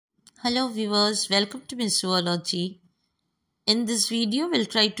Hello viewers, welcome to Zoology. In this video, we'll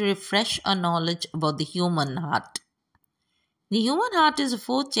try to refresh our knowledge about the human heart. The human heart is a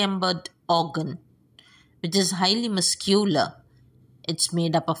four-chambered organ which is highly muscular. It's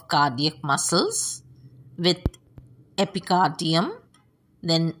made up of cardiac muscles with epicardium,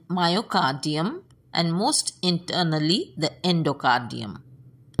 then myocardium, and most internally the endocardium.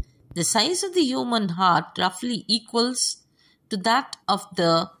 The size of the human heart roughly equals to that of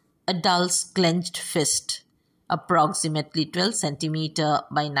the adult's clenched fist, approximately 12 centimeter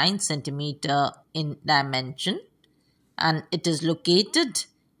by 9 centimeter in dimension, and it is located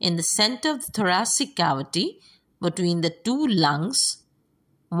in the center of the thoracic cavity between the two lungs,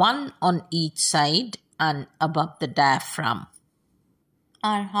 one on each side and above the diaphragm.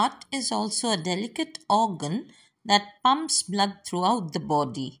 Our heart is also a delicate organ that pumps blood throughout the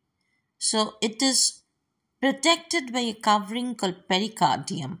body. So it is protected by a covering called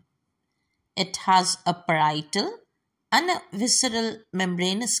pericardium. It has a parietal and a visceral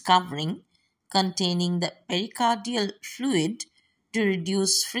membranous covering containing the pericardial fluid to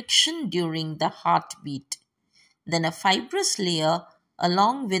reduce friction during the heartbeat. Then a fibrous layer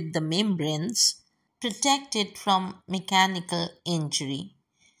along with the membranes protect it from mechanical injury.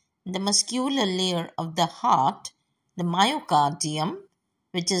 The muscular layer of the heart, the myocardium,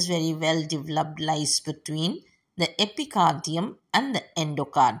 which is very well developed, lies between the epicardium and the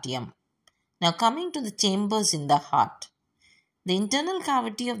endocardium. Now coming to the chambers in the heart. The internal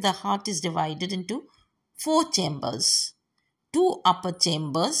cavity of the heart is divided into four chambers. Two upper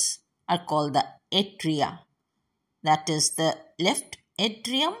chambers are called the atria. That is the left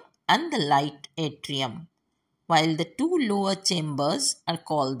atrium and the right atrium. While the two lower chambers are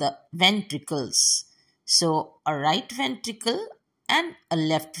called the ventricles. So a right ventricle and a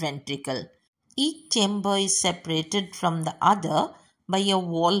left ventricle. Each chamber is separated from the other by a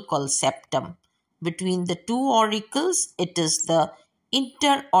wall called septum. Between the two auricles, it is the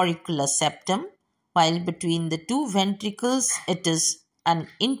interauricular septum, while between the two ventricles, it is an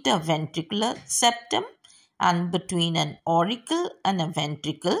interventricular septum, and between an auricle and a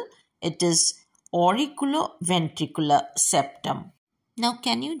ventricle, it is auriculoventricular septum. Now,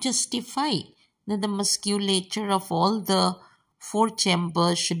 can you justify that the musculature of all the four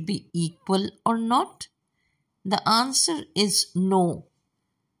chambers should be equal or not? The answer is no,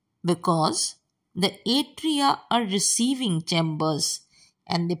 because the atria are receiving chambers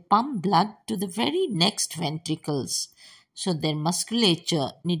and they pump blood to the very next ventricles, so their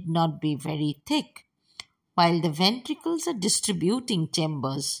musculature need not be very thick. While the ventricles are distributing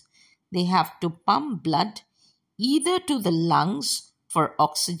chambers, they have to pump blood either to the lungs for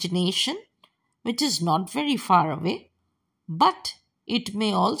oxygenation, which is not very far away, but it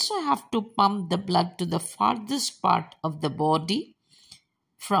may also have to pump the blood to the farthest part of the body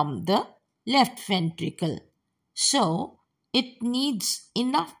from the left ventricle. So, it needs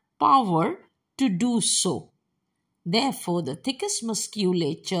enough power to do so. Therefore, the thickest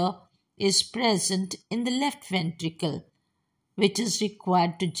musculature is present in the left ventricle, which is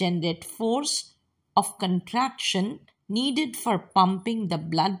required to generate force of contraction needed for pumping the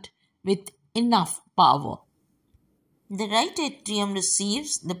blood with enough power. The right atrium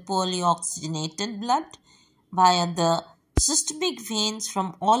receives the poorly oxygenated blood via the systemic veins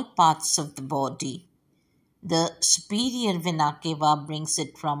from all parts of the body. The superior vena cava brings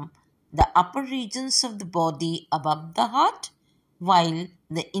it from the upper regions of the body above the heart, while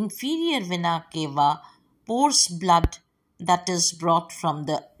the inferior vena cava pours blood that is brought from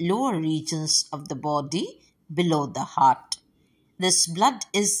the lower regions of the body below the heart. This blood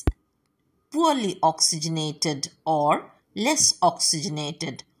is poorly oxygenated or less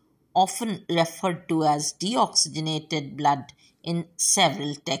oxygenated, often referred to as deoxygenated blood in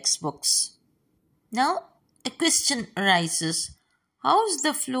several textbooks. Now, a question arises: how is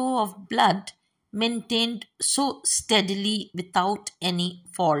the flow of blood maintained so steadily without any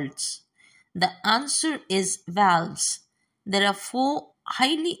faults? The answer is valves. There are four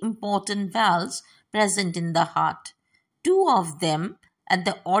highly important valves present in the heart. Two of them at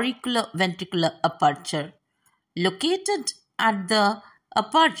the auriculoventricular aperture. Located at the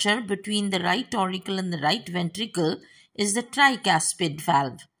aperture between the right auricle and the right ventricle is the tricuspid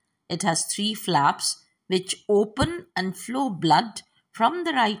valve. It has three flaps which open and flow blood from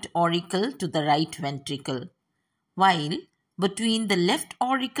the right auricle to the right ventricle. While between the left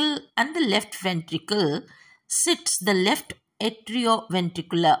auricle and the left ventricle sits the left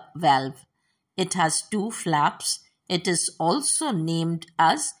atrioventricular valve. It has two flaps. It is also named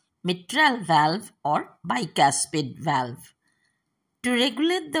as mitral valve or bicuspid valve. To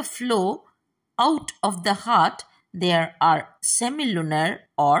regulate the flow out of the heart, there are semilunar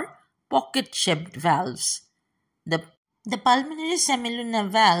or pocket-shaped valves. The pulmonary semilunar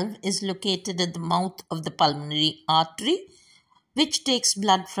valve is located at the mouth of the pulmonary artery, which takes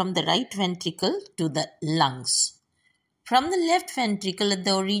blood from the right ventricle to the lungs. From the left ventricle at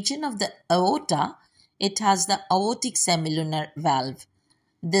the origin of the aorta, it has the aortic semilunar valve.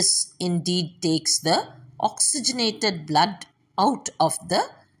 This indeed takes the oxygenated blood out of the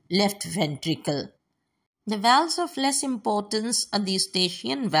left ventricle. The valves of less importance are the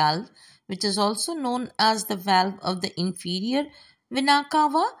Eustachian valve, which is also known as the valve of the inferior vena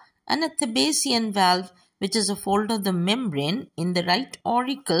cava, and a Thebesian valve, which is a fold of the membrane in the right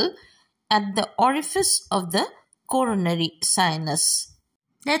auricle at the orifice of the coronary sinus.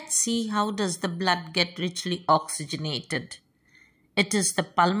 Let's see how does the blood get richly oxygenated. It is the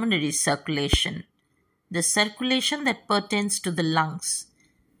pulmonary circulation, the circulation that pertains to the lungs.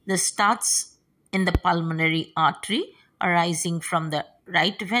 This starts in the pulmonary artery arising from the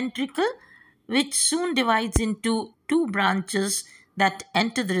right ventricle, which soon divides into two branches that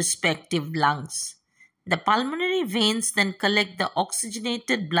enter the respective lungs. The pulmonary veins then collect the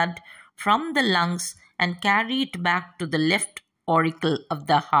oxygenated blood from the lungs and carry it back to the left auricle of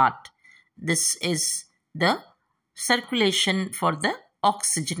the heart. This is the circulation for the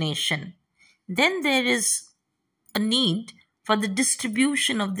oxygenation. Then there is a need for the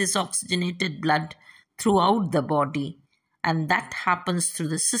distribution of this oxygenated blood throughout the body, and that happens through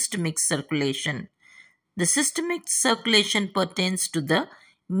the systemic circulation. The systemic circulation pertains to the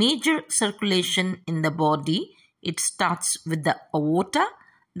major circulation in the body. It starts with the aorta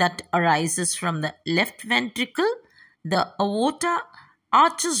that arises from the left ventricle. The aorta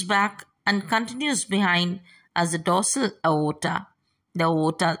arches back and continues behind as the dorsal aorta. The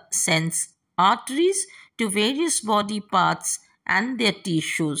aorta sends arteries to various body parts and their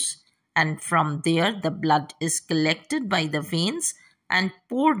tissues, and from there the blood is collected by the veins and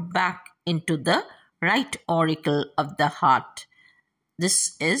poured back into the right auricle of the heart.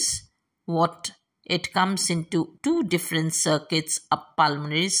 This is what it comes into two different circuits, a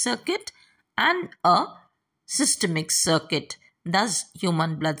pulmonary circuit and a systemic circuit. Thus,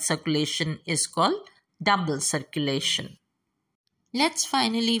 human blood circulation is called double circulation. Let's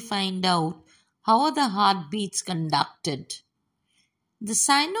finally find out how are the heartbeats conducted. The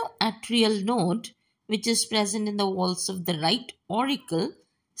sinoatrial node, which is present in the walls of the right auricle,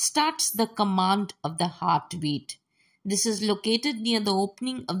 starts the command of the heartbeat. This is located near the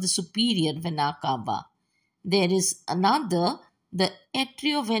opening of the superior vena cava. There is another, the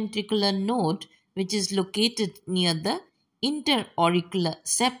atrioventricular node, which is located near the interauricular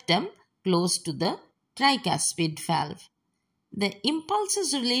septum close to the tricuspid valve. The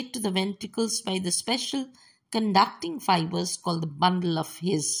impulses relate to the ventricles by the special conducting fibers called the bundle of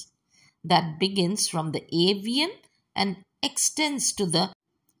His that begins from the avian and extends to the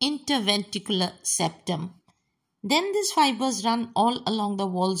interventricular septum. Then these fibers run all along the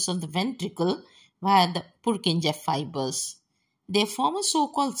walls of the ventricle via the Purkinje fibers. They form a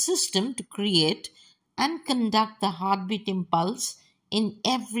so-called system to create and conduct the heartbeat impulse in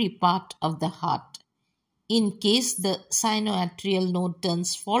every part of the heart. In case the sinoatrial node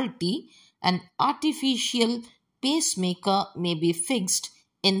turns faulty, an artificial pacemaker may be fixed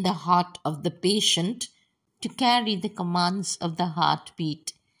in the heart of the patient to carry the commands of the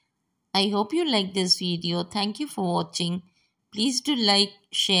heartbeat. I hope you like this video. Thank you for watching. Please do like,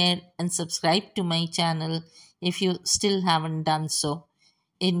 share and subscribe to my channel if you still haven't done so.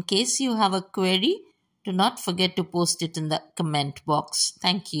 In case you have a query, do not forget to post it in the comment box.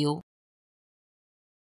 Thank you.